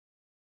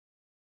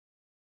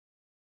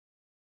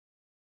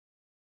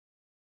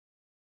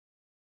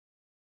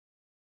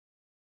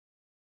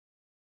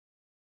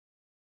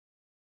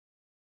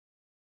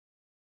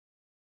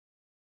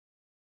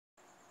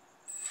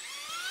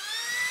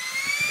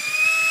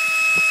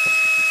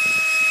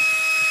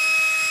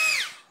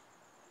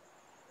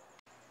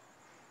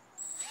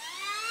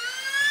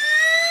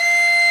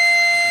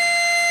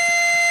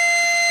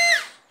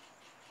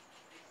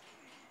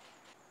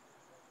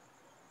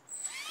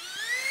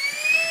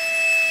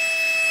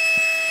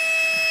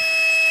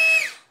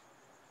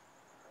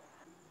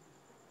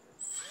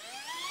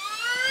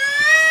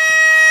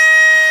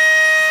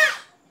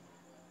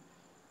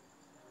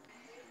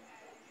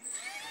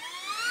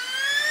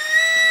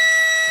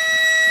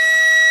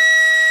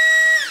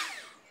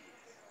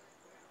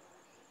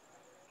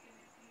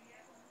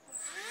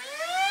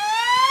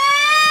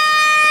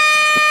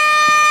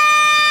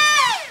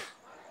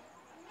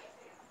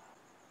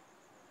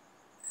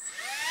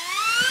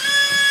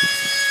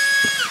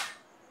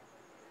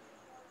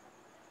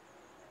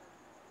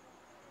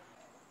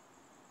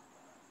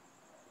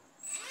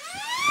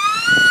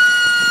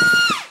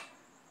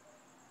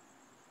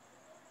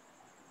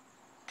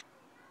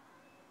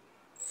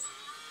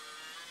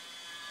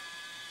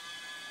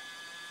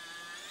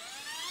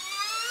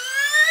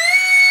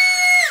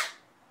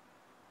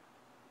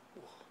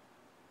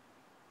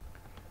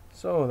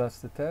So that's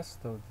the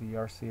test of the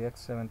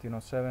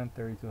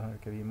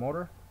H1707-3200KV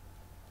motor.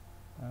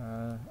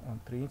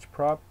 On 3-inch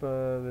prop,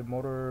 the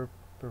motor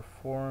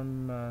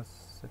performed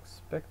as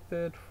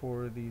expected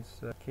for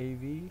these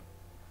KV,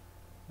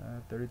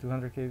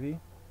 3200 KV.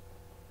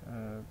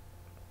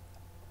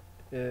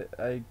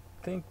 I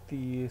think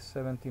the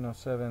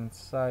 1707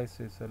 size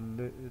is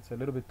it's a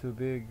little bit too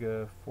big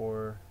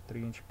for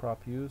 3-inch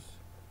prop use.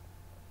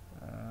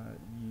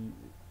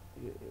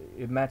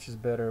 It matches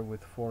better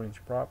with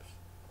 4-inch props.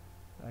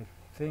 I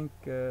think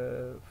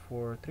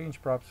for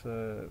 3-inch props,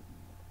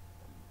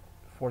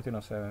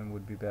 1407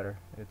 would be better.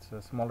 It's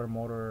a smaller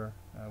motor,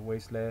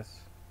 weighs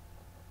less,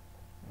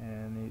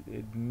 and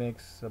it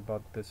makes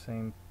about the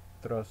same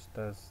thrust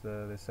as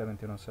the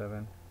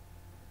 1707.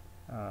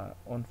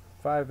 On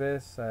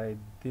 5S, I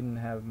didn't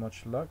have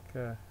much luck.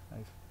 I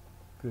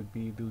could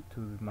be due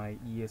to my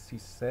ESC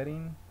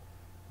setting.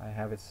 I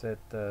have it set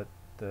at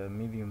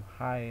medium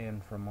high,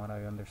 and from what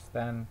I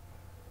understand,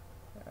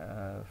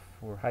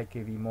 for high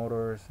kV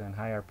motors and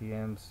high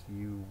RPMs,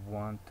 you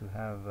want to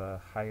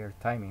have higher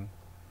timing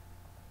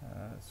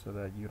so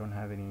that you don't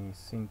have any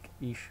sync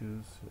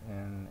issues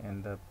and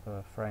end up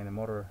frying the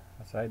motor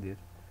as I did.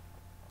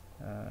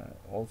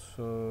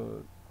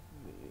 Also,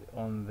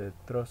 on the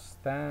thrust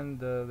stand,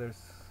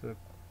 there's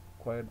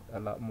quite a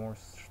lot more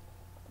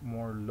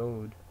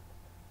load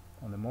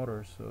on the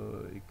motor,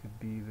 so it could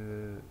be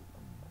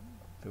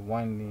the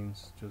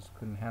windings just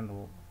couldn't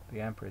handle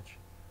the amperage.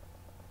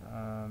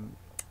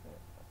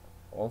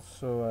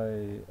 Also,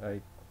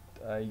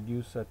 I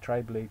use a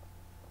tri-blade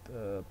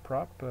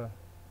prop.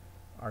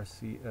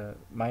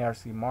 My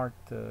RC Mart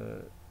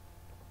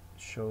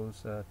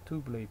shows a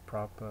 2-blade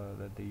prop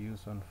that they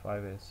use on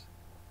 5S.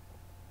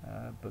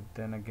 But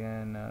then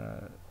again,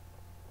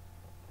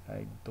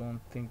 I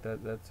don't think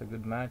that that's a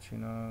good match,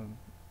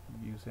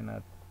 using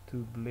a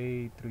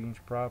 2-blade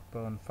 3-inch prop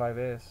on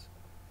 5S.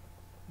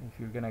 If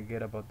you're gonna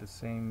get about the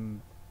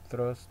same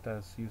thrust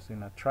as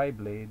using a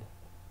tri-blade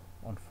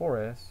on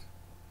 4S,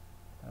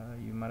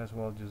 you might as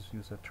well just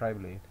use a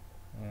tri-blade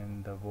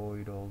and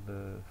avoid all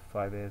the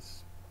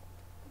 5S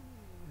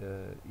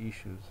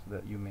issues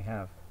that you may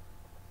have.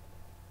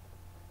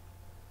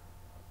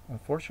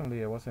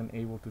 Unfortunately, I wasn't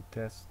able to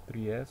test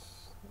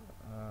 3S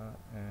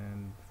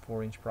and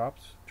 4-inch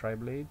props,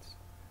 tri-blades,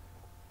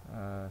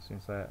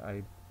 since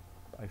I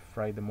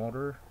fried the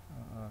motor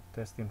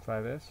testing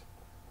 5S.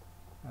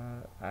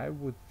 I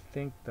would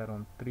think that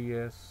on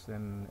 3S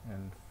and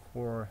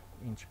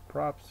 4-inch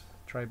props,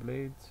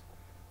 tri-blades,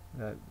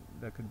 that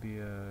could be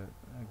a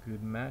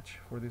good match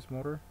for this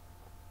motor.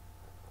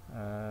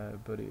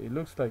 But it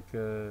looks like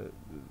the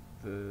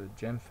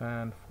Gen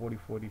Fan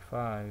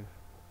 4045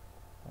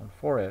 on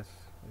 4S,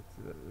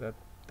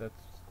 that's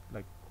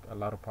like a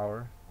lot of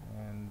power,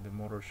 and the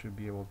motor should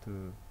be able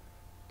to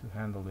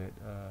handle it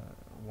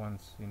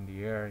once in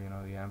the air.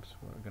 The amps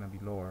are gonna be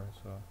lower,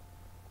 so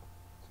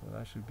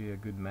that should be a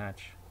good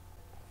match.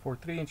 For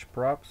 3-inch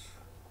props,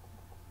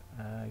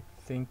 I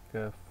think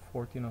a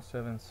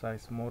 1407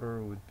 size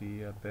motor would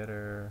be a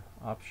better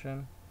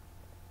option.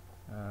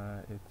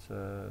 It's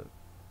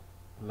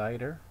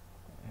lighter,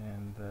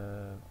 and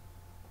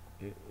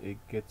it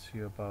gets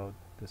you about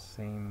the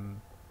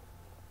same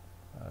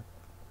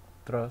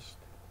thrust,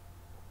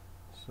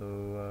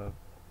 so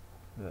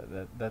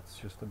that's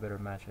just a better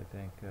match, I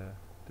think, to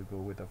go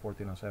with a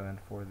 1407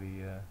 for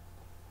the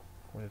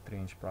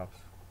 3-inch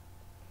props.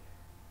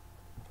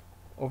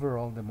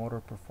 Overall, the motor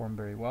performed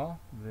very well.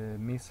 The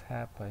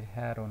mishap I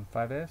had on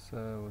 5S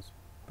was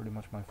pretty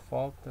much my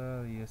fault.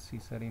 The ESC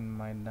setting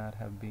might not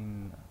have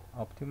been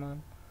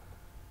optimum.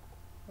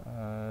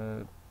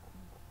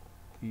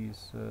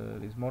 This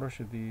motor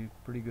should be a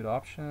pretty good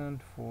option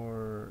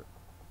for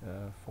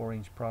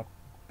 4-inch prop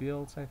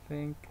builds, I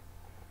think,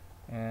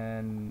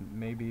 and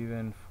maybe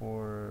even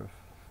for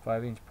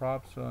 5-inch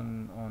props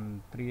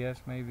on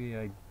 3S. Maybe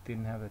I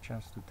didn't have a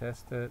chance to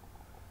test it.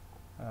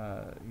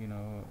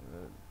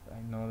 I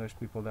know there's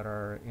people that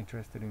are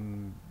interested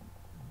in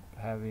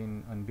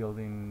having and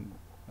building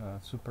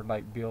super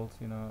light builds,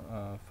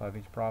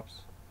 5-inch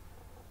props.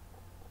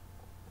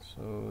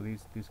 So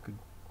this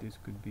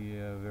could be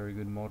a very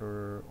good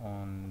motor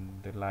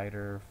on the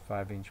lighter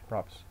 5-inch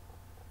props.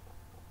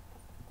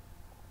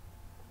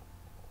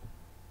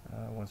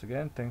 Once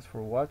again, thanks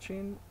for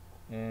watching,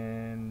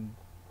 and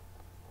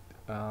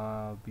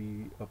I'll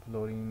be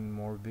uploading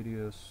more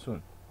videos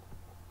soon.